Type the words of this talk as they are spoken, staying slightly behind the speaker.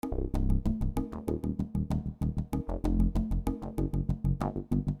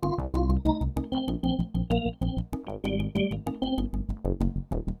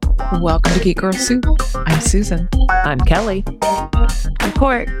Welcome to Geek Girl Soup. I'm Susan. I'm Kelly. I'm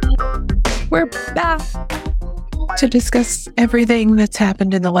Court. We're back to discuss everything that's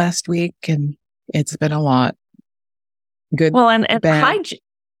happened in the last week, and it's been a lot. Good. Well, and bad.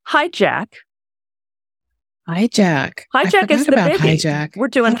 Hijack. Hijack. Hijack is the about biggie. Hijack. We're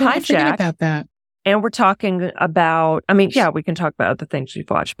doing I forget Hijack. about that. And we're talking about, I mean, yeah, we can talk about other things we've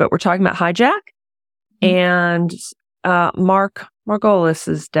watched, but we're talking about Hijack and Mark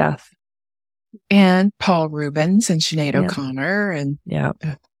Margolis's death. And Paul Rubens and Sinead Yeah. O'Connor. And Yeah.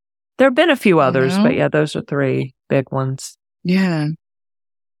 There have been a few others, know? but yeah, those are three big ones. yeah.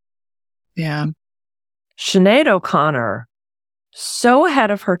 Yeah. Sinead O'Connor, so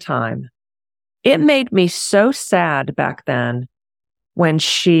ahead of her time. It made me so sad back then when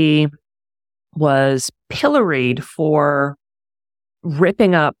she was pilloried for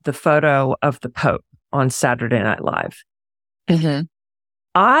ripping up the photo of the Pope on Saturday Night Live. Mm-hmm.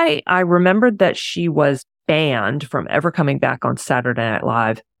 I remembered that she was banned from ever coming back on Saturday Night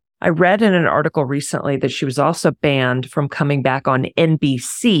Live. I read in an article recently that she was also banned from coming back on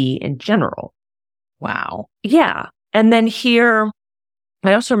NBC in general. Wow. Yeah. And then here,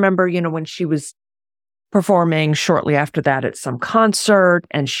 I also remember, when she was performing shortly after that at some concert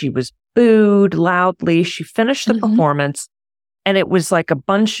and she was booed loudly. She finished the performance and it was like a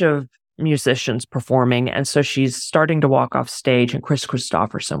bunch of musicians performing. And so she's starting to walk off stage and Chris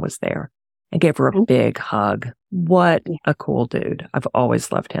Christopherson was there and gave her a big hug. What a cool dude. I've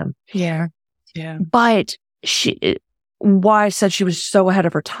always loved him. Yeah. Yeah. But why I said she was so ahead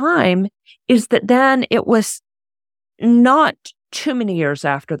of her time is that then it was not too many years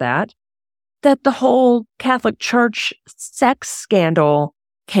after that the whole Catholic Church sex scandal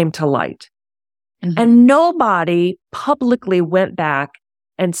came to light. Mm-hmm. And nobody publicly went back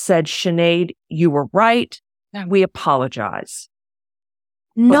and said, Sinead, you were right. No. We apologize.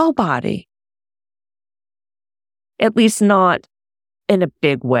 Nobody. At least not in a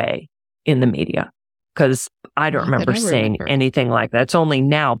big way in the media. Because I don't remember seeing anything like that. It's only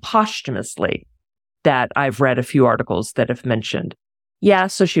now posthumously that I've read a few articles that have mentioned, yeah,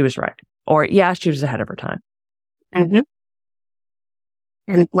 so she was right. Or, yeah, she was ahead of her time. Mm-hmm.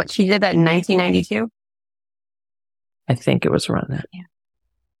 And what, she did that in 1992? I think it was around that. Yeah.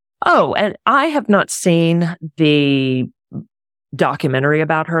 Oh, and I have not seen the documentary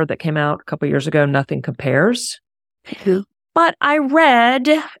about her that came out a couple years ago, Nothing Compares. Mm-hmm. But I read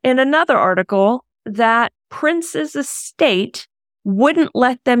in another article that Prince's estate wouldn't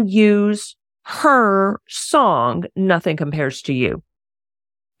let them use her song, Nothing Compares to You.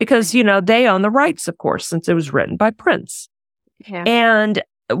 Because, they own the rights, of course, since it was written by Prince. Yeah. And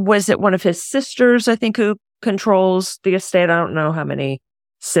was it one of his sisters, I think, who controls the estate? I don't know how many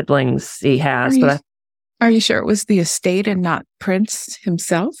siblings he has. Are you sure it was the estate and not Prince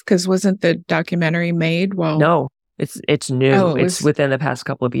himself? Because wasn't the documentary made while... No, it's new. Oh, it's within the past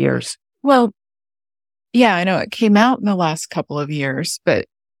couple of years. Well, yeah, I know it came out in the last couple of years, but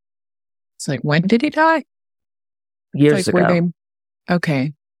it's like, when did he die? Years ago.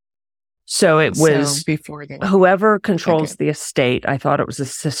 Okay. So it was before whoever controls the estate, I thought it was a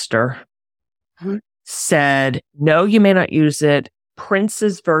sister, said, no, you may not use it.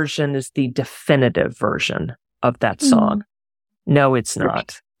 Prince's version is the definitive version of that song. No, it's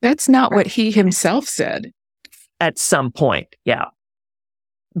not. That's not what he himself said. At some point, yeah.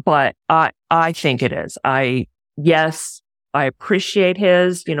 But I think it is. I appreciate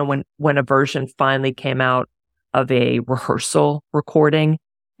his, when a version finally came out of a rehearsal recording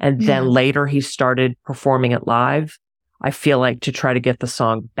and then later he started performing it live. I feel like to try to get the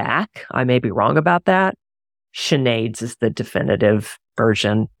song back, I may be wrong about that. Sinead's is the definitive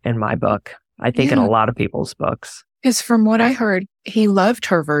version in my book. I think in a lot of people's books. Because from what I heard, he loved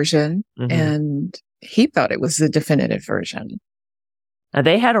her version and he thought it was the definitive version. And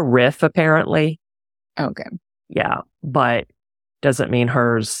they had a riff apparently. Okay. Yeah. But doesn't mean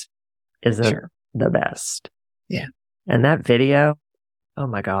hers isn't the best. Yeah. And that video, oh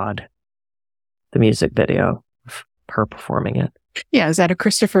my God. The music video of her performing it. Yeah. Is that a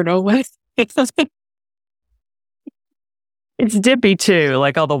Christopher Nolan? It's dippy too,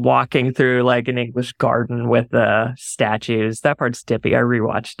 like all the walking through like an English garden with the statues. That part's dippy. I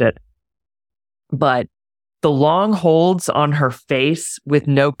rewatched it. But the long holds on her face with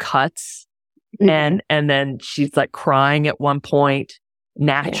no cuts. And then she's like crying at one point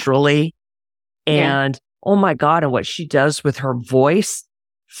naturally. And oh my God, and what she does with her voice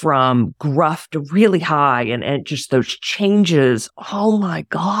from gruff to really high and just those changes. Oh my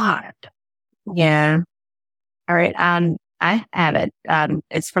God. Yeah. All right. I have it.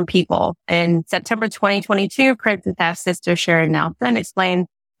 It's from People. In September 2022, Prince's half-sister Sharon Nelson explained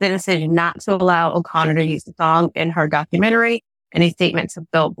the decision not to allow O'Connor to use the song in her documentary and a statement to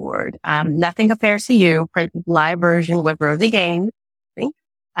Billboard. Nothing Compares to You, Prince's live version with Rosie Gaines,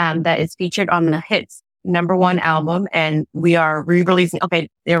 that is featured on the Hits #1 album, and we are re-releasing. Okay,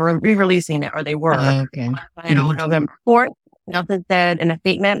 they were re-releasing it, or they were. On November 4th. Nelson said in a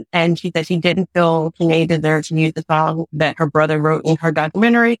statement, and she said she didn't feel Sinead deserved to use the song that her brother wrote in her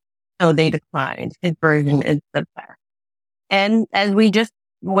documentary, so they declined. His version is the best. And as we just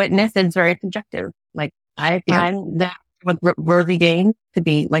witnessed, it's very subjective. Like, I find that with Rosie Gaines to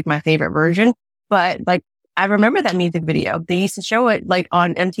be like my favorite version, but like, I remember that music video. They used to show it like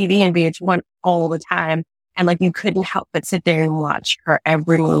on MTV and VH1 all the time. And like, you couldn't help but sit there and watch her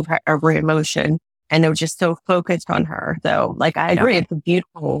every move, her every emotion. And it was just so focused on her. So like, I agree. It's a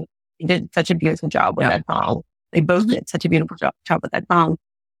beautiful, he did such a beautiful job with that song. They both did such a beautiful job with that song.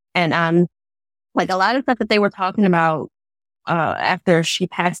 And, like a lot of stuff that they were talking about, after she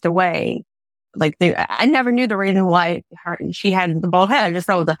passed away, like I never knew the reason why she had the bald head. I just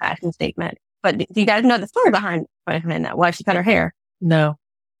thought it was a fashion statement. But do you guys know the story behind that? Why she cut her hair? No.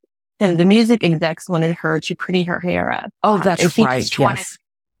 And the music execs wanted her to pretty her hair up. Oh, that's right. Yes.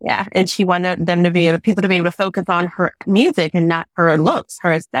 Yeah. And she wanted them to be able, people to be able to focus on her music and not her looks,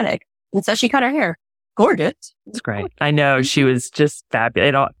 her aesthetic. And so she cut her hair. Gorgeous. It's great. I know. She was just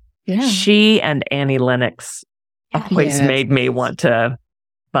fabulous. She and Annie Lennox always made me want to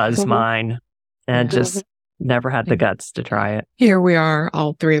buzz mine, and just never had the guts to try it. Here we are,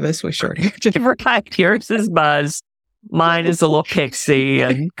 all three of us with short hair. Yours is Buzz. Mine is a little pixie,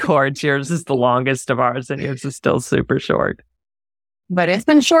 and Cord's, yours is the longest of ours, and yours is still super short. But it's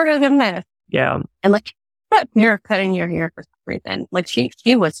been shorter than this. Yeah. And like, you're cutting your hair for some reason. Like, she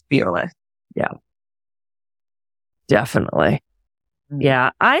was fearless. Yeah. Definitely.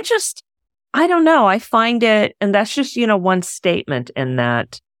 Yeah. I don't know. I find it, and that's just, one statement in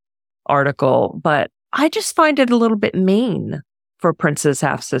that article, but I just find it a little bit mean for Prince's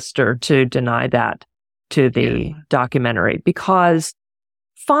half-sister to deny that to the documentary, because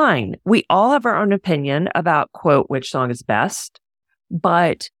fine, we all have our own opinion about, quote, which song is best,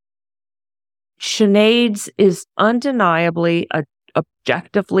 but Sinead's is undeniably,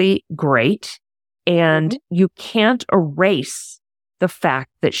 objectively great, and you can't erase the fact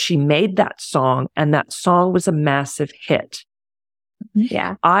that she made that song, and that song was a massive hit.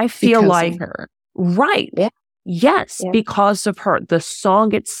 Yeah. I feel because like of her. Right. Yeah. Yes, because of her. The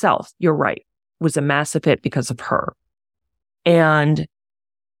song itself, you're right, was a massive hit because of her. And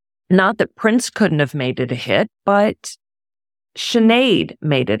not that Prince couldn't have made it a hit, but Sinead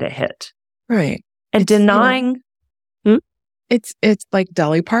made it a hit. Right. And denying... It's like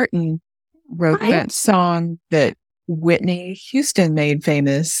Dolly Parton wrote that song that Whitney Houston made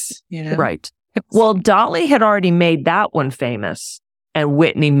famous, Right. Well, Dolly had already made that one famous, and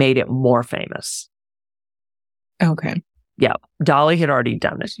Whitney made it more famous. Okay. Yeah. Dolly had already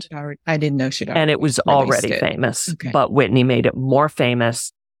done it. I didn't know she'd already. And it was already famous, Okay. but Whitney made it more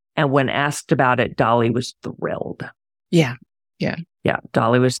famous. And when asked about it, Dolly was thrilled. Yeah. Yeah.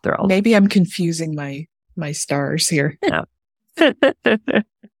 Dolly was thrilled. Maybe I'm confusing my stars here. Yeah.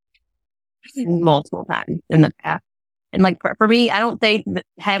 Multiple times in the past. And like for me, I don't think that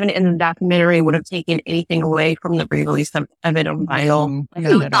having it in the documentary would have taken anything away from the re-release of it on vinyl.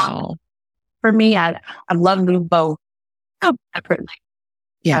 Not at all. For me, I love them both separately.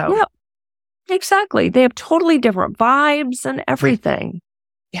 Yeah. Exactly. They have totally different vibes and everything.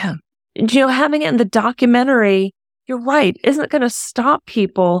 Yeah. Having it in the documentary, you're right, isn't going to stop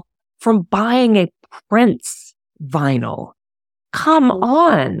people from buying a Prince vinyl. Come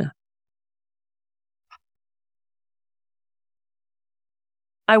on.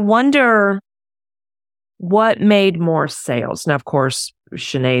 I wonder what made more sales. Now, of course,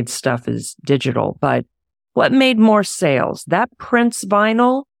 Sinead's stuff is digital, but what made more sales? That Prince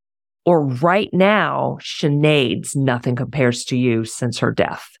vinyl, or right now, Sinead's Nothing Compares to You since her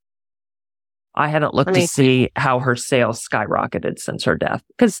death? I haven't looked to see how her sales skyrocketed since her death,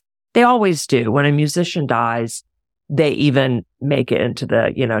 because they always do. When a musician dies, they even make it into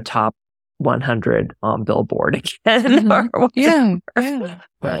the, top 100 on Billboard again. Yeah.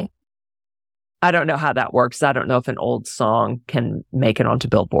 Right. I don't know how that works. I don't know if an old song can make it onto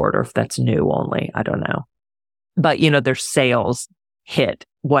Billboard or if that's new only. I don't know. But, their sales hit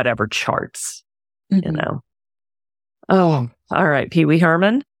whatever charts, Oh, all right. Pee Wee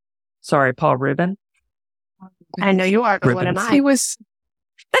Herman. Sorry, Paul Rubin. I know you are, but what am I? He was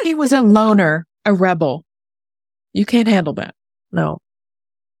a loner, a rebel. You can't handle that. No.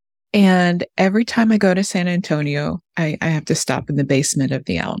 And every time I go to San Antonio, I have to stop in the basement of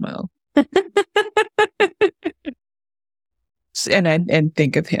the Alamo. and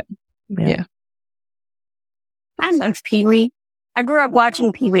think of him. Yeah. I love Pee-wee. I grew up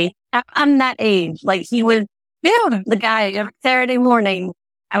watching Pee-wee. I'm that age. Like, he was the guy every Saturday morning.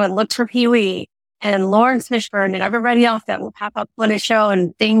 I would look for Pee-wee and Lawrence Fishburne and everybody else that would pop up on a show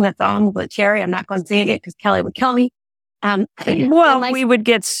and sing the song with Cherry. I'm not going to sing it because Kelly would kill me. We would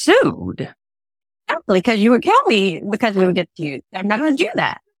get sued. Exactly, because you would kill me because we would get sued. I'm not going to do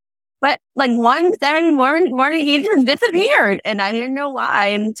that. But like one Saturday morning, he just disappeared. And I didn't know why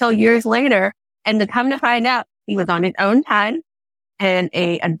until years later. And to come to find out, he was on his own time in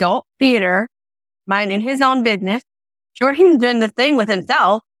a adult theater, minding his own business. Sure, he was doing the thing with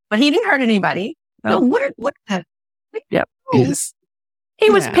himself, but he didn't hurt anybody. So what? Yep. He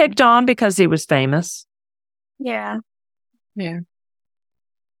was picked on because he was famous. Yeah. Yeah.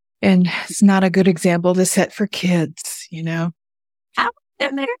 And it's not a good example to set for kids, you know? I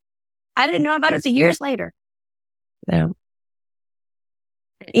didn't know about it until years later. Yeah.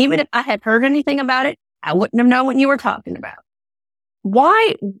 Even if I had heard anything about it, I wouldn't have known what you were talking about.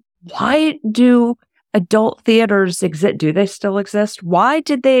 Why do adult theaters exist? Do they still exist? Why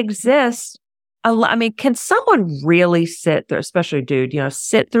did they exist? I mean, can someone really sit there, especially dude,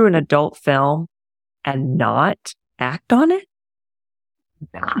 sit through an adult film and not act on it?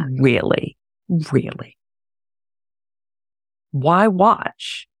 Not really. Really. Why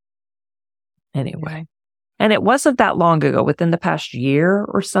watch? Anyway. And it wasn't that long ago, within the past year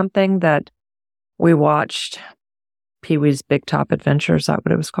or something, that we watched Pee-wee's Big Top Adventure. Is that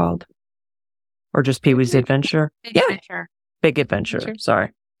what it was called? Or just Pee-wee's Adventure? Big Adventure. Big Adventure. Sorry.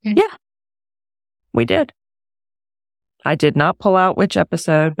 Yeah. We did. I did not pull out which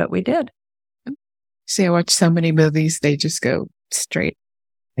episode, but we did. See, I watch so many movies, they just go straight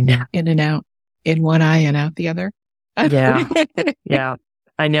in and out, in one eye and out the other. Yeah. Yeah.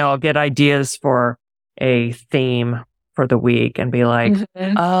 I know. I'll get ideas for a theme for the week and be like,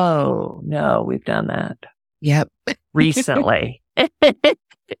 oh, no, we've done that. Yep. Recently.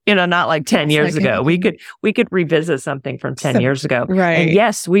 Not like 10 years ago. We could revisit something from 10 years ago. Right. And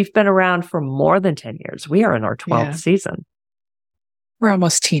yes, we've been around for more than 10 years. We are in our 12th season. We're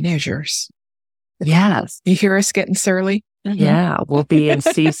almost teenagers. Yes. You hear us getting surly? Yeah. We'll be in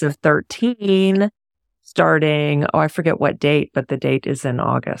season 13 starting, I forget what date, but the date is in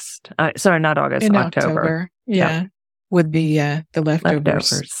August. Sorry, not August, in October. Yeah. With the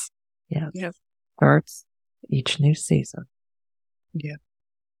leftovers. Yeah. Yep. Starts each new season. Yeah.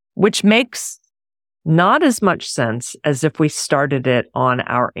 Which makes not as much sense as if we started it on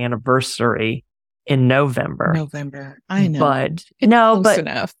our anniversary in November. I know. But close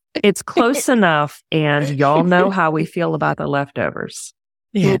enough. It's close enough, and y'all know how we feel about the leftovers.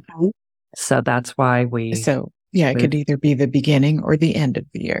 Yeah. So that's why it could either be the beginning or the end of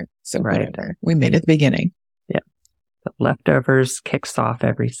the year. So whatever. We made it the beginning. Yeah. The leftovers kicks off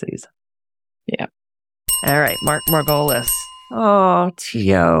every season. Yeah. All right. Mark Margolis. Oh,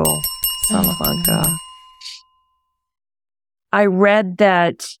 Tio. Salamanca. I read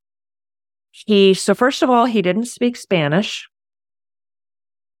that so first of all, he didn't speak Spanish.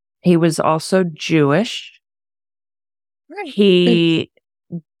 He was also Jewish. Right. He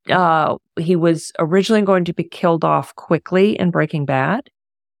was originally going to be killed off quickly in Breaking Bad.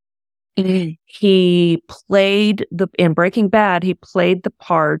 He played in Breaking Bad, he played the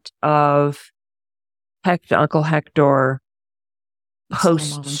part of Uncle Hector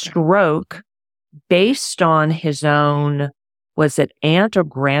post-stroke based on his own, was it aunt or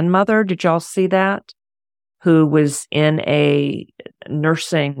grandmother? Did y'all see that? Who was in a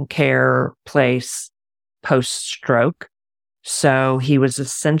nursing care place post-stroke. So he was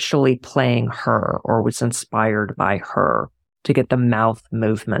essentially playing her, or was inspired by her, to get the mouth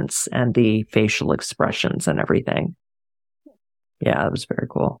movements and the facial expressions and everything. Yeah, it was very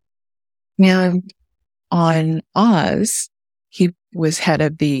cool. And on Oz, he was head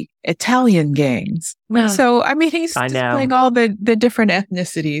of the Italian gangs. So, I mean, he's displaying all the different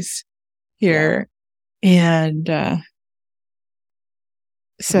ethnicities here. Yeah. And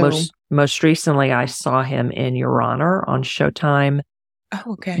so... Most recently, I saw him in Your Honor on Showtime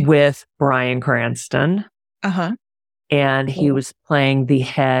with Bryan Cranston. And he was playing the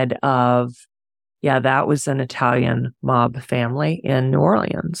head of, that was an Italian mob family in New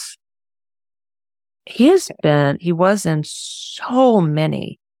Orleans. He was in so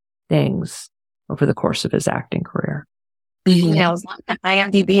many things over the course of his acting career. Yeah, I was looking at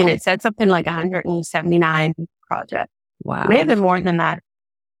IMDb and it said something like 179 projects. Wow. May have been more than that.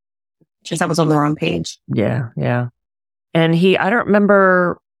 Just I was on the wrong page. Yeah, yeah. And I don't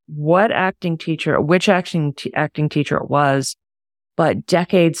remember which acting teacher it was, but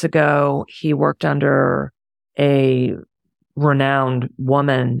decades ago, he worked under a renowned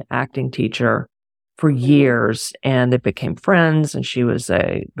woman acting teacher for years, and they became friends, and she was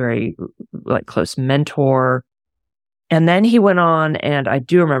a very close mentor. And then he went on, and I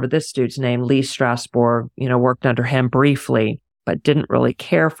do remember this dude's name, Lee Strasberg, worked under him briefly, but didn't really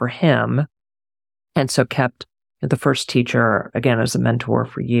care for him. And so kept the first teacher, again, as a mentor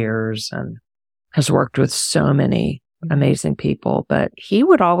for years, and has worked with so many amazing people. But he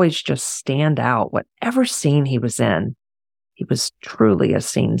would always just stand out. Whatever scene he was in, he was truly a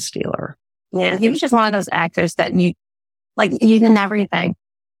scene stealer. Yeah, he was just one of those actors that he's in everything.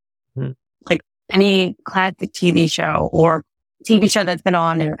 Mm-hmm. Like any classic TV show or TV show that's been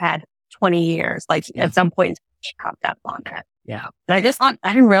on and had 20 years, at some point he popped up on it. Yeah. And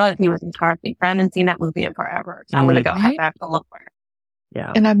I didn't realize he was in Tarthy. I haven't seen that movie in forever. So I'm going to go back to look for it.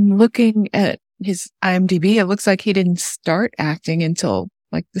 Yeah. And I'm looking at his IMDb. It looks like he didn't start acting until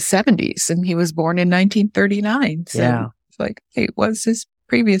the 70s, and he was born in 1939. So it's it was his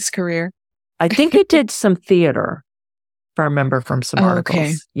previous career. I think he did some theater, if I remember from some articles.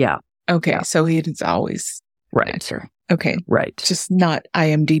 Okay. Yeah. Okay. Yeah. So he is always right. An actor. Okay. Right. Just not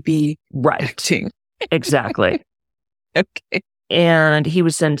IMDb acting. Exactly. Okay. And he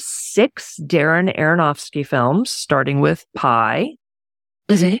was in 6 Darren Aronofsky films, starting with Pi.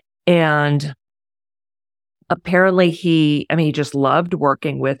 Mm-hmm. And apparently he just loved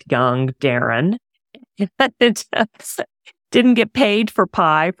working with young Darren. Didn't get paid for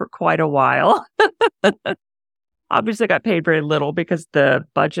Pi for quite a while. Obviously got paid very little because the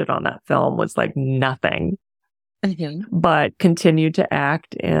budget on that film was nothing. Mm-hmm. But continued to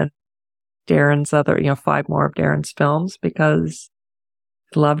act in Darren's other, 5 more of Darren's films because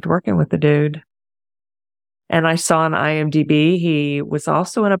he loved working with the dude. And I saw on IMDb, he was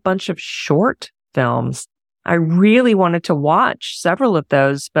also in a bunch of short films. I really wanted to watch several of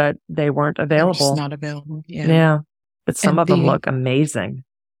those, but they weren't available. They're just not available. Yeah. Yeah. But some of them look amazing.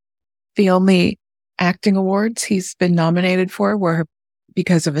 The only acting awards he's been nominated for were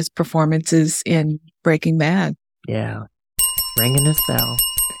because of his performances in Breaking Bad. Yeah. Ringing his bell.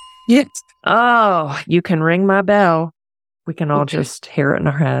 Yes. Oh, you can ring my bell. We can all just hear it in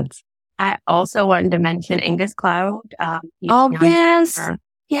our heads. I also wanted to mention Angus Cloud. Yes.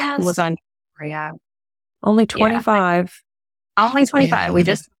 Yes. Was on Korea. Only 25. Yeah. Only 25. Yeah. We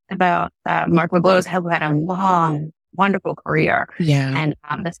just about Mark Ruffalo's had a long, wonderful career. Yeah. And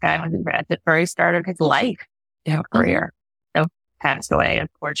this guy was at the very start of his life, career. So passed away,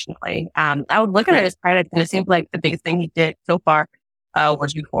 unfortunately. I was looking at his credits, and it seems like the biggest thing he did so far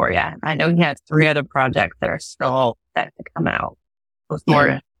was Euphoria. I know he has 3 other projects that are still set to come out.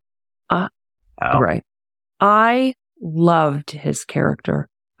 Right. I loved his character.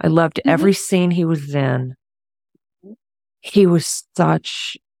 I loved every scene he was in. He was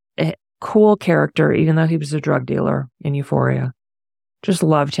such a cool character, even though he was a drug dealer in Euphoria. Just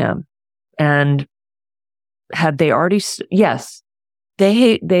loved him. And had they already, yes,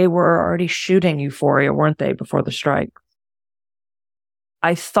 they were already shooting Euphoria, weren't they, before the strike?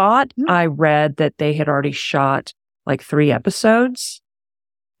 I thought I read that they had already shot 3 episodes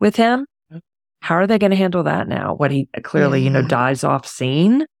with him. How are they going to handle that now? What he clearly, dies off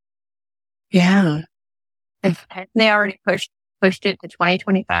scene? Yeah. If they already pushed it to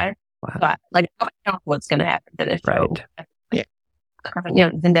 2025. Wow. But I don't know what's going to happen to this show. Yeah.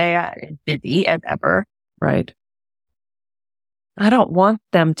 Zendaya is busy as ever. Right. I don't want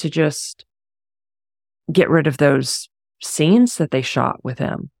them to just get rid of those scenes that they shot with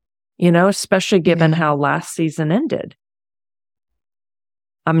him, especially given how last season ended.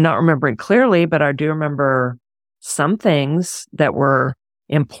 I'm not remembering clearly, but I do remember some things that were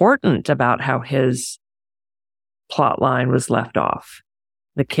important about how his plot line was left off.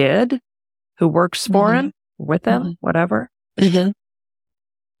 The kid who works for him, with him, whatever. Mm-hmm.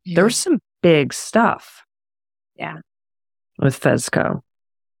 Yeah. There's some big stuff. Yeah. With Fezco.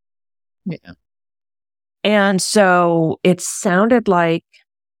 Yeah. And so it sounded like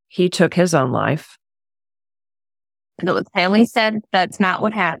he took his own life. The family said that's not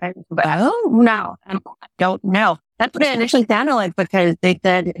what happened. But no, I don't know. That's what it initially sounded like, because they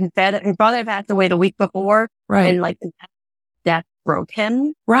said his brother passed away the week before. Right. And the death broke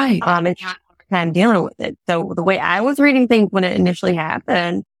him. Right. And he had a hard time dealing with it. So the way I was reading things when it initially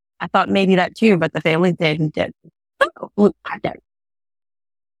happened, I thought maybe that too, but the family said he did.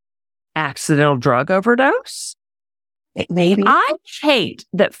 Accidental drug overdose? Maybe. I hate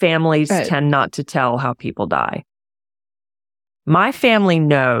that families tend not to tell how people die. My family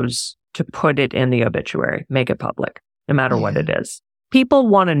knows to put it in the obituary, make it public, no matter what it is. People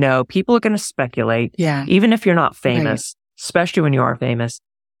want to know. People are going to speculate. Yeah. Even if you're not famous, especially when you are famous.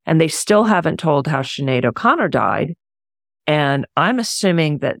 And they still haven't told how Sinead O'Connor died. And I'm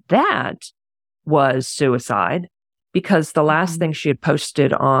assuming that was suicide because the last thing she had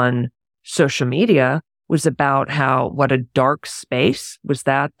posted on social media was about what a dark space. Was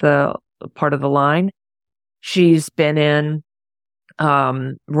that the part of the line? She's been in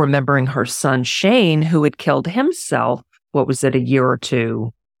remembering her son, Shane, who had killed himself. What was it, a year or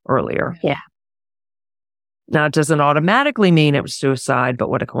two earlier? Yeah. Now, it doesn't automatically mean it was suicide, but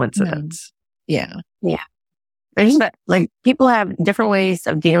what a coincidence. No. Yeah. Yeah. But people have different ways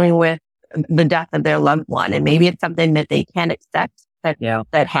of dealing with the death of their loved one. And maybe it's something that they can't accept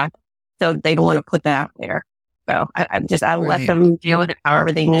that happened. So they don't want to put that out there. So I let them deal with it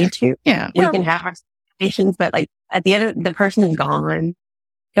however they need to. Yeah. We can have our conversations, but at the end of the person is gone.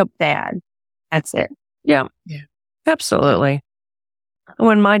 Yep. Bad. That's it. Yeah. Yeah. Absolutely.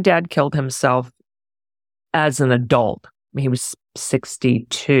 When my dad killed himself as an adult, he was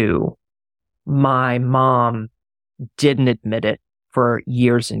 62. My mom didn't admit it for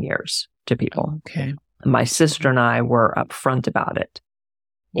years and years to people. Okay. My sister and I were upfront about it.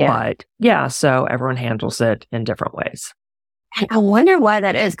 Yeah. But so everyone handles it in different ways. And I wonder why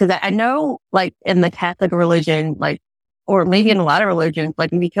that is, because I know, in the Catholic religion, or maybe in a lot of religions,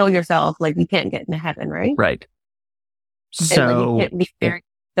 if you kill yourself, you can't get into heaven, right? Right. So you can't be buried.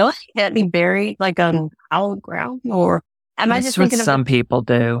 You can't be buried on hallowed ground, or am I just thinking what some people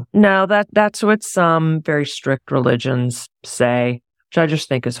do? No, that's what some very strict religions say, which I just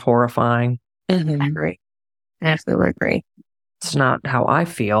think is horrifying. Mm-hmm. I agree. Absolutely agree. It's not how I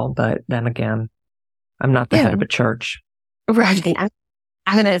feel, but then again, I'm not the head of a church. Right.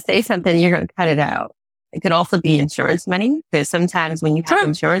 I'm going to say something, you're going to cut it out. It could also be insurance money, because sometimes when you have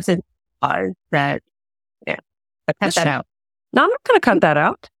insurance, it's hard that, cut that out. No, I'm not going to cut that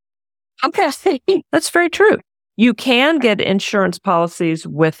out. Okay. That's very true. You can get insurance policies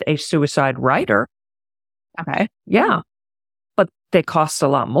with a suicide rider. Okay. Yeah. But they cost a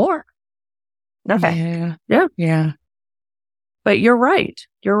lot more. Okay. Yeah. But you're right.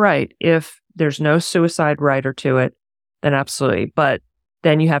 If there's no suicide rider to it, then absolutely. But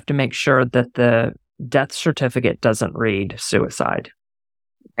then you have to make sure that the death certificate doesn't read suicide.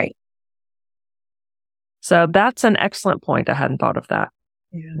 Right. So that's an excellent point. I hadn't thought of that.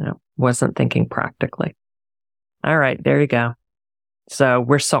 Yeah. Wasn't thinking practically. All right, there you go. So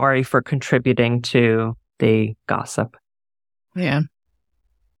we're sorry for contributing to the gossip. Yeah.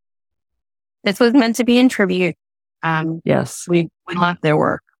 This was meant to be in tribute. Yes. We love their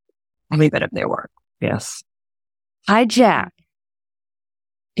work. Every bit of their work. Yes. Hi, Jack.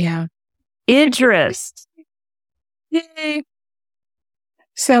 Yeah. Idris. Yay.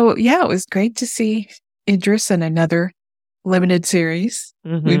 So, it was great to see Idris in another limited series.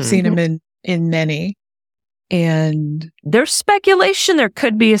 Mm-hmm. We've seen him in many. And there's speculation there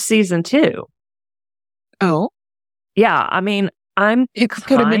could be a season 2. Oh? Yeah, I mean, it could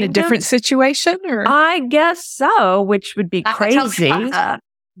put him in a different situation, or I guess so, which would be crazy.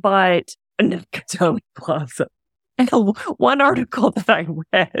 But Tony Plaza. One article that I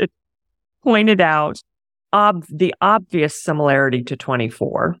read pointed out the obvious similarity to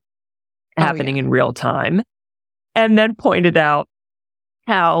 24 happening in real time, and then pointed out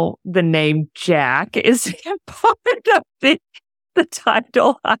how the name Jack is part of the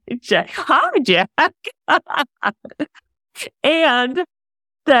title. Hi, Jack. Hi, Jack. And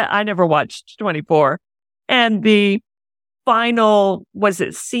that I never watched 24. And the final, was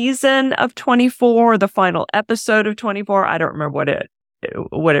it season of 24, the final episode of 24? I don't remember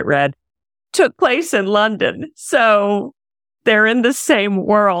what it read. Took place in London. So they're in the same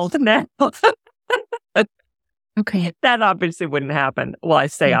world now. Okay. That obviously wouldn't happen. Well, I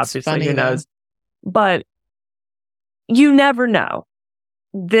say That's obviously, funny, who knows? But you never know.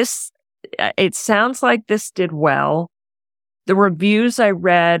 It sounds like this did well. The reviews I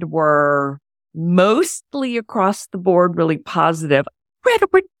read were mostly across the board really positive. I read a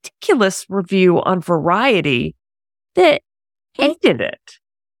ridiculous review on Variety that hated it.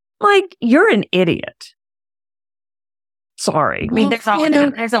 You're an idiot. Sorry. I mean, there's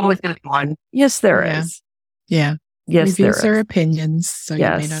always going to be one. Yes, there is. Yeah. Yes, reviews there are is. Opinions, so you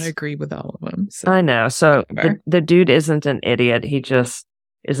may not agree with all of them. So. I know. So the dude isn't an idiot. He just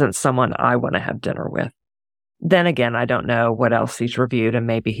isn't someone I want to have dinner with. Then again, I don't know what else he's reviewed, and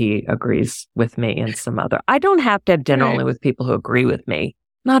maybe he agrees with me in some other. I don't have to have dinner only with people who agree with me.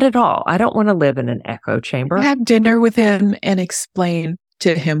 Not at all. I don't want to live in an echo chamber. Have dinner with him and explain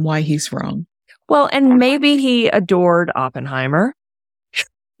to him why he's wrong. Well, and maybe he adored Oppenheimer.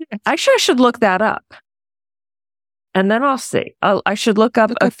 Actually, I should look that up. And then I'll see. I should look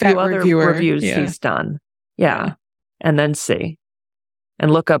up a few other reviews he's done. Yeah. And then see.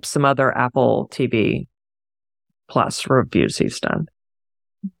 And look up some other Apple TV plus reviews he's done.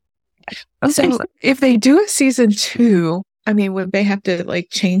 So if they do a season 2, I mean, would they have to like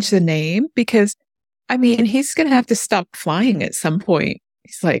change the name? Because I mean, he's going to have to stop flying at some point.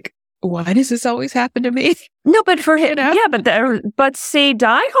 He's like, why does this always happen to me? No, but for him, but see,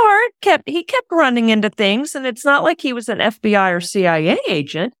 Die Hard kept running into things, and it's not like he was an FBI or CIA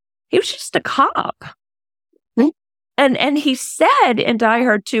agent. He was just a cop. And he said in Die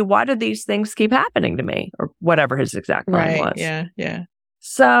Hard 2, why do these things keep happening to me? Or whatever his exact line was. Yeah.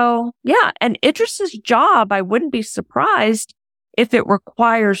 So, yeah. And Idris's job, I wouldn't be surprised if it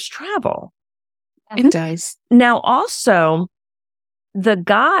requires travel. It does. Now, also, the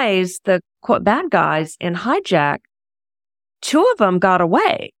guys, the quote bad guys in Hijack, 2 of them got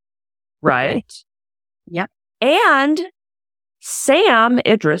away, right? Yep. And Sam,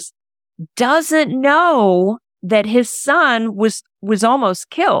 Idris, doesn't know that his son was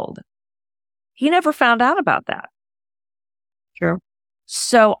almost killed. He never found out about that. True.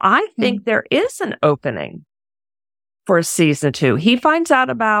 So I think there is an opening for a season 2. He finds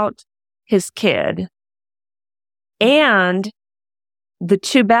out about his kid, and the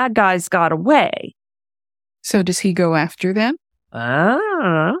 2 bad guys got away. So does he go after them?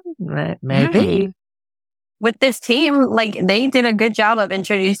 Maybe. With this team, like, they did a good job of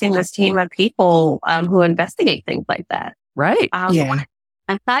introducing this team of people who investigate things like that. Right. Yeah.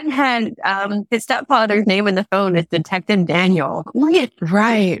 I thought he had his stepfather's name in the phone is Detective Daniel. Right.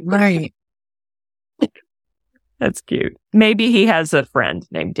 That's cute. Maybe he has a friend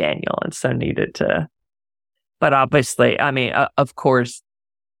named Daniel and so needed to. But obviously, I mean, of course,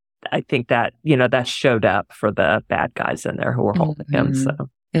 I think that, that showed up for the bad guys in there who were holding him.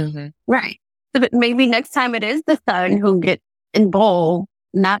 So. Right. So, but maybe next time it is the son who gets involved,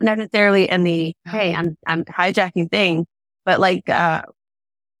 not necessarily in the, hey, I'm hijacking thing, but like,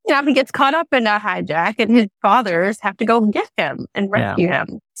 he gets caught up in a hijack and his fathers have to go get him and rescue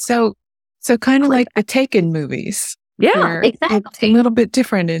him. So kind of like the Taken movies. Yeah, exactly. It's a little bit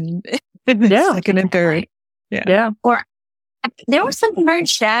different in the second and third. Yeah. Or there was something very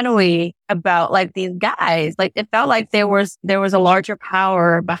shadowy about like these guys. Like it felt like there was a larger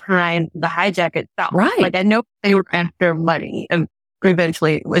power behind the hijack itself. Right. Like I know they were after money, and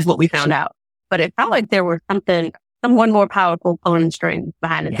eventually is what we found out. But it felt like there was someone more powerful pulling the strings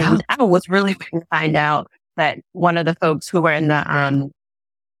behind the scenes. I was really waiting to find out that one of the folks who were in the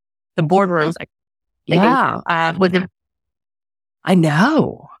boardrooms, was him. I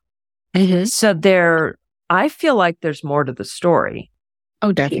know. So I feel like there's more to the story.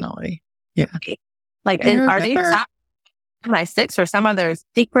 Oh, definitely. Yeah. Like, are they top MI6 or some other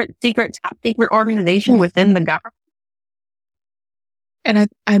secret, top secret organization within the government?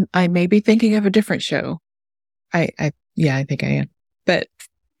 And I may be thinking of a different show. I think I am. But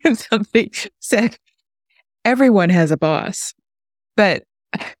something said everyone has a boss. But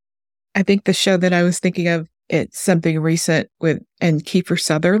I think the show that I was thinking of, it's something recent and Kiefer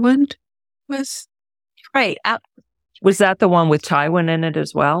Sutherland was. Right. Was that the one with Tywin in it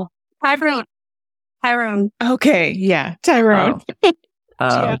as well? Tyrone. Okay. Yeah. Tyrone.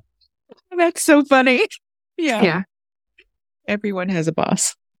 Yeah. That's so funny. Yeah. Everyone has a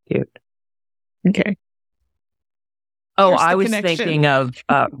boss. Cute. Okay. Oh, I was thinking of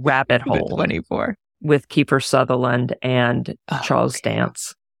Rabbit Hole 24 with Kiefer Sutherland and Charles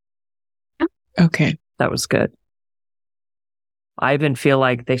Dance. Okay. That was good. I even feel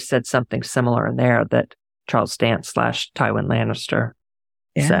like they said something similar in there that Charles Dance / Tywin Lannister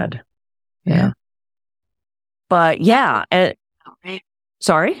said. Yeah. But yeah.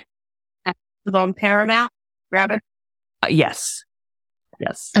 Sorry? Was on Paramount? Rabbit? Yes.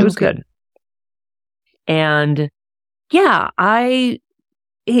 It was good. And yeah,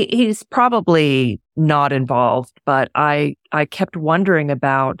 he's probably not involved, but I kept wondering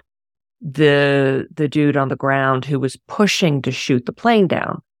about the dude on the ground who was pushing to shoot the plane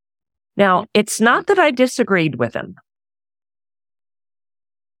down. Now, it's not that I disagreed with him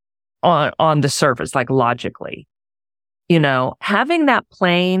on the surface, like logically. Having that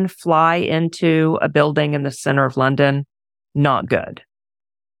plane fly into a building in the center of London, not good.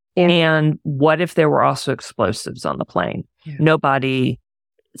 Yeah. And what if there were also explosives on the plane? Yeah. Nobody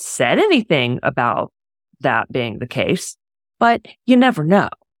said anything about that being the case, but you never know.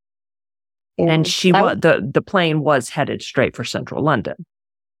 And the plane was headed straight for central London.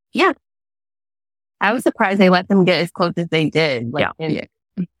 Yeah. I was surprised they let them get as close as they did.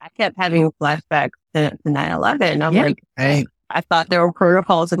 I kept having flashbacks to 9/11. I'm like, I thought there were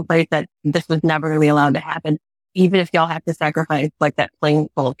protocols in place that this was never going to be allowed to happen, even if y'all have to sacrifice like that plane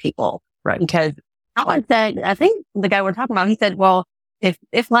full of people. Right. Because someone said, I think the guy we're talking about, he said, well, if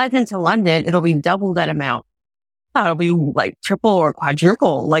it flies into London, it'll be double that amount. it'll be like triple or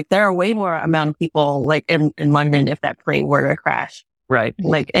quadruple. Like there are way more amount of people like in London if that plane were to crash. Right.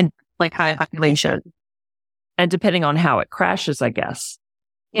 Like, and like high population. And depending on how it crashes, I guess.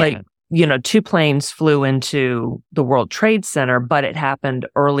 Yeah. Like, 2 planes flew into the World Trade Center, but it happened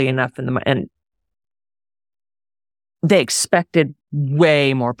early enough and they expected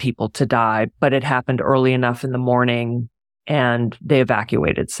way more people to die, but it happened early enough in the morning and they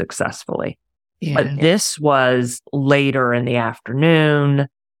evacuated successfully. Yeah. But this was later in the afternoon.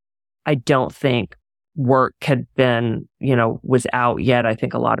 I don't think work had been, was out yet. I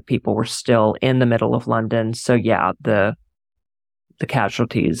think a lot of people were still in the middle of London. So yeah, the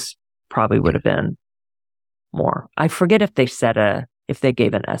casualties probably would have been more. I forget if they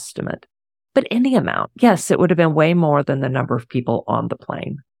gave an estimate, but any amount. Yes, it would have been way more than the number of people on the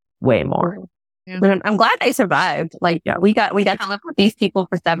plane. Way more. Yeah. But I'm glad they survived. Like, yeah, we got to live with these people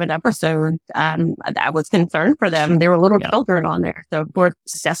for 7 episodes. I was concerned for them. There were little children on there. So of course,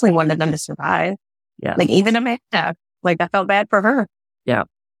 definitely wanted them to survive. Yeah. Like even Amanda, like I felt bad for her. Yeah.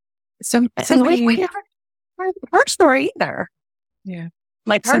 So we never heard her story either. Yeah.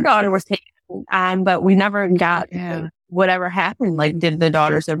 Like her daughter was taken, but we never got whatever happened. Like, did the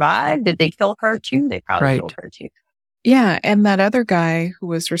daughter survive? Did they kill her too? They probably killed her too. Yeah. And that other guy who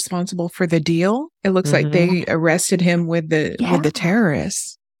was responsible for the deal, it looks like they arrested him with the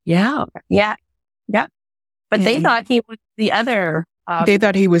terrorists. Yeah. Yeah. Yeah. But they thought he was the other. They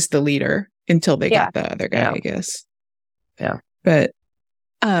thought he was the leader until they got the other guy, I guess. Yeah. But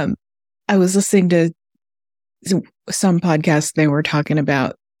I was listening to some podcast, they were talking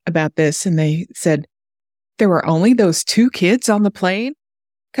about this, and they said there were only those 2 kids on the plane.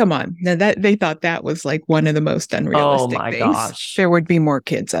 Come on. Now that they thought that was like one of the most unrealistic things. Gosh. There would be more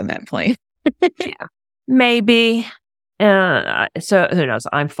kids on that plane. Yeah. Maybe. So who knows?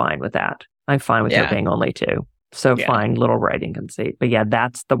 I'm fine with that. I'm fine with there being only 2. So fine, little writing conceit. But yeah,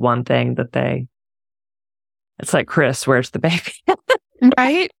 that's the one thing that it's like, Chris, where's the baby?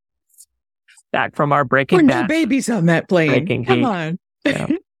 Right? Back from our Breaking Bad. No babies on that plane. Come on. Yeah.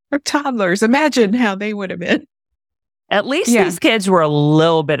 Or toddlers. Imagine how they would have been. At least these kids were a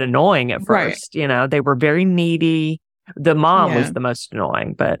little bit annoying at first. Right. They were very needy. The mom was the most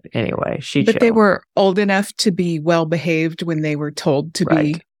annoying, but anyway, But they were old enough to be well behaved when they were told to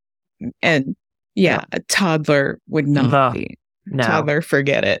be. And a toddler would not be. No. Toddler,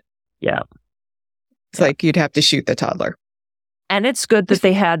 forget it. Yeah. It's like you'd have to shoot the toddler. And it's good that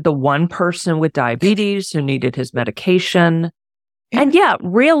they had the one person with diabetes who needed his medication. And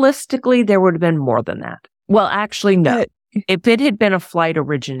realistically, there would have been more than that. Well, actually, no. If it had been a flight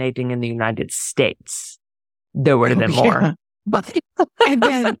originating in the United States, there would have been more. Yeah. But and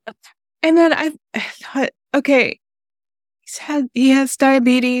then I thought, okay, he has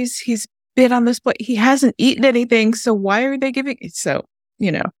diabetes. He's been on this plane. He hasn't eaten anything. So why are they giving it? So,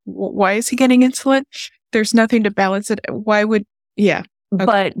 why is he getting insulin? There's nothing to balance it. Why would, okay,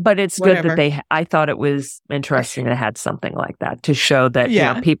 but it's good that I thought it was interesting to had something like that to show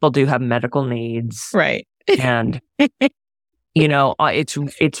that, people do have medical needs. Right. And,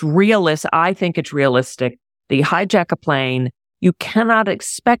 it's realistic. I think it's realistic that you hijack a plane. You cannot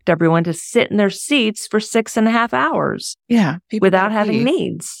expect everyone to sit in their seats for 6.5 hours. Yeah. Without having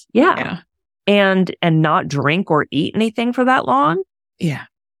needs. Yeah. And not drink or eat anything for that long. Yeah.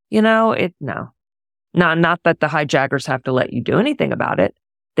 No. Not that the hijackers have to let you do anything about it.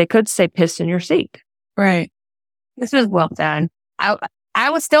 They could say piss in your seat. Right. This was well done. I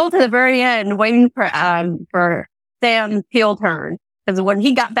was still to the very end waiting for Sam Peel turn. Because when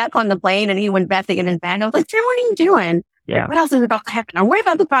he got back on the plane and he went back to get his bag, I was like, Sam, what are you doing? Yeah. What else is about to happen? Are we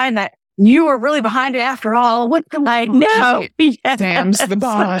about to find that you were really behind it after all? What can I know? Sam's the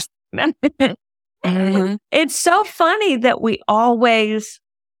boss. Mm-hmm. It's so funny that we always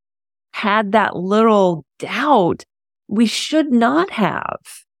had that little doubt. We should not have.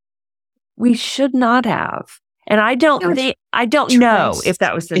 And I don't know if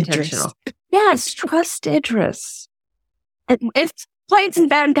that was intentional. Idris. Yes, trust Idris. It's played some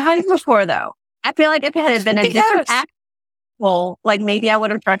bad guys before, though. I feel like if it had been a different actor, like maybe I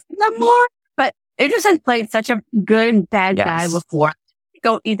would have trusted them more. But Idris has played such a good bad guy before.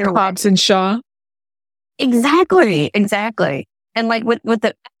 Go either Hobbs way. And Shaw. Exactly. And like with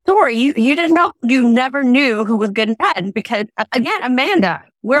the story, you didn't know, you never knew who was good and bad because again, Amanda,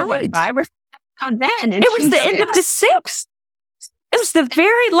 we're 5 or 6 on then. And it was the end of the 6th. It was the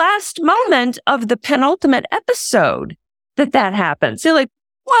very last moment of the penultimate episode that happened. So you're like,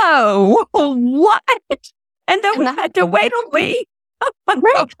 whoa, what? And then we had to wait a week.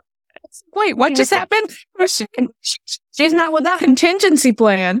 Wait, what just happened? She's not with that contingency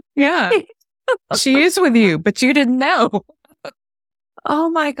plan. Yeah. She is with you, but you didn't know. Oh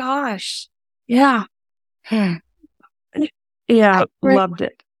my gosh. Yeah. Yeah, loved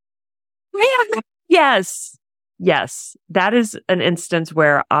it. Yes. Yes. That is an instance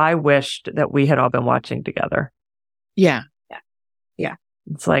where I wished that we had all been watching together. Yeah. Yeah.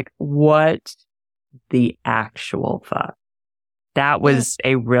 It's like, what the actual fuck? That was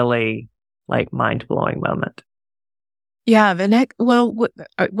a really like mind-blowing moment. Yeah.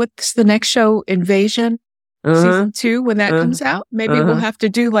 What's the next show? Invasion? Season 2, when that comes out? Maybe we'll have to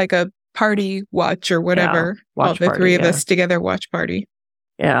do like a party watch or whatever. Yeah, all the three of us together watch party.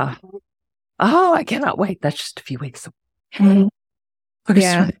 Yeah. Oh, I cannot wait. That's just a few weeks away.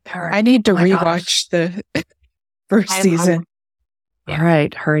 Yeah. I need to rewatch the first season. All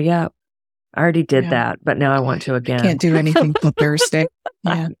right. Hurry up. I already did that, but now I want to again. Can't do anything till Thursday.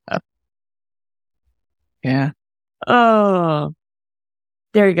 Yeah. Yeah. Oh.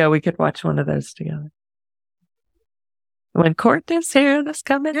 There you go. We could watch one of those together. When Court is here, this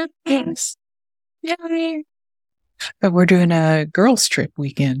coming. Yes. Yay. But we're doing a girls' trip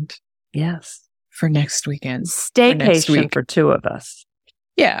weekend. Yes. For next weekend. Staycation for 2 of us.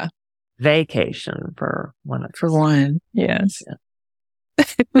 Yeah. Vacation for one of us. For one. Yes.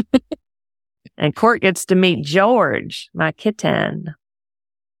 Yeah. And Court gets to meet George, my kitten.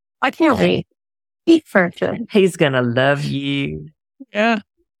 I can't wait. He's going to love you. Yeah.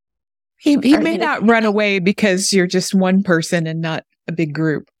 He may not run away because you're just one person and not a big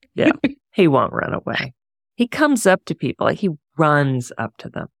group. Yeah. He won't run away. He comes up to people. Like he runs up to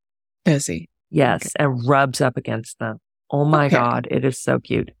them. Does he? Yes. Okay. And rubs up against them. Oh my God. It is so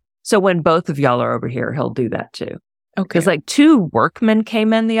cute. So when both of y'all are over here, he'll do that too. Okay. Because like 2 workmen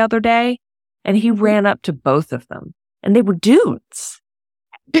came in the other day and he ran up to both of them and they were dudes.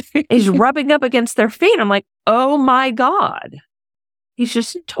 He's rubbing up against their feet. I'm like, oh my God. He's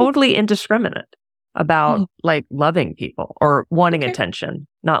just totally indiscriminate about like loving people or wanting attention,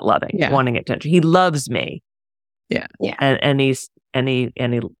 not loving, wanting attention. He loves me. Yeah. Yeah. And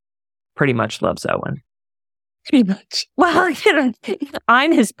he pretty much loves Owen. Pretty much. Well, you know,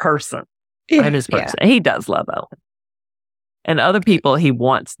 I'm his person. Yeah. I'm his person. Yeah. He does love Owen. And other people, he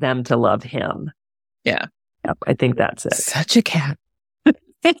wants them to love him. Yeah. Yep, I think that's it. Such a cat.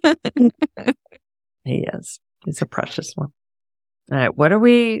 He is. He's a precious one. All right. What are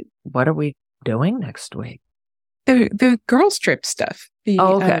we doing next week? The girls trip stuff.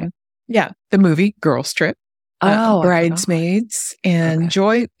 Okay. The movie Girls Trip. Bridesmaids and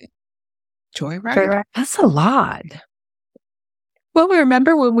Joyride. That's a lot. Well,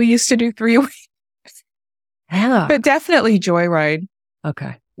 remember when we used to do 3 a week? Yeah. But definitely Joyride.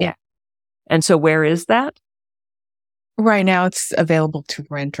 Okay. Yeah. And so where is that? Right now it's available to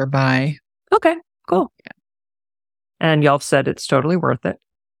rent or buy. Okay, cool. Yeah. And y'all said it's totally worth it.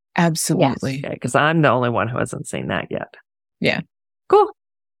 Absolutely. Yes. Okay, because I'm the only one who hasn't seen that yet. Yeah. Cool.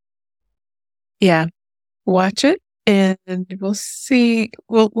 Yeah. Watch it and we'll see.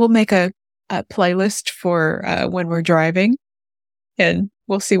 We'll make a playlist for when we're driving and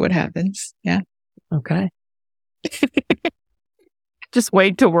we'll see what happens. Yeah. Okay. Just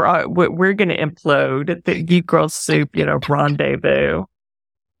wait till we're going to implode at the Geek Girls Soup, rendezvous.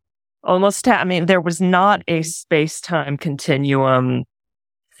 There was not a space-time continuum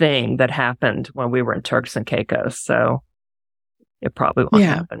thing that happened when we were in Turks and Caicos, so it probably won't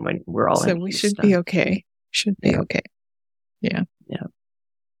happen when we're all in Houston. So we should be okay. Should be okay. Yeah. Yeah.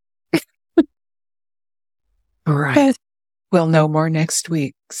 All right. But we'll know more next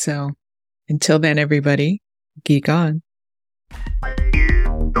week. So until then, everybody, geek on.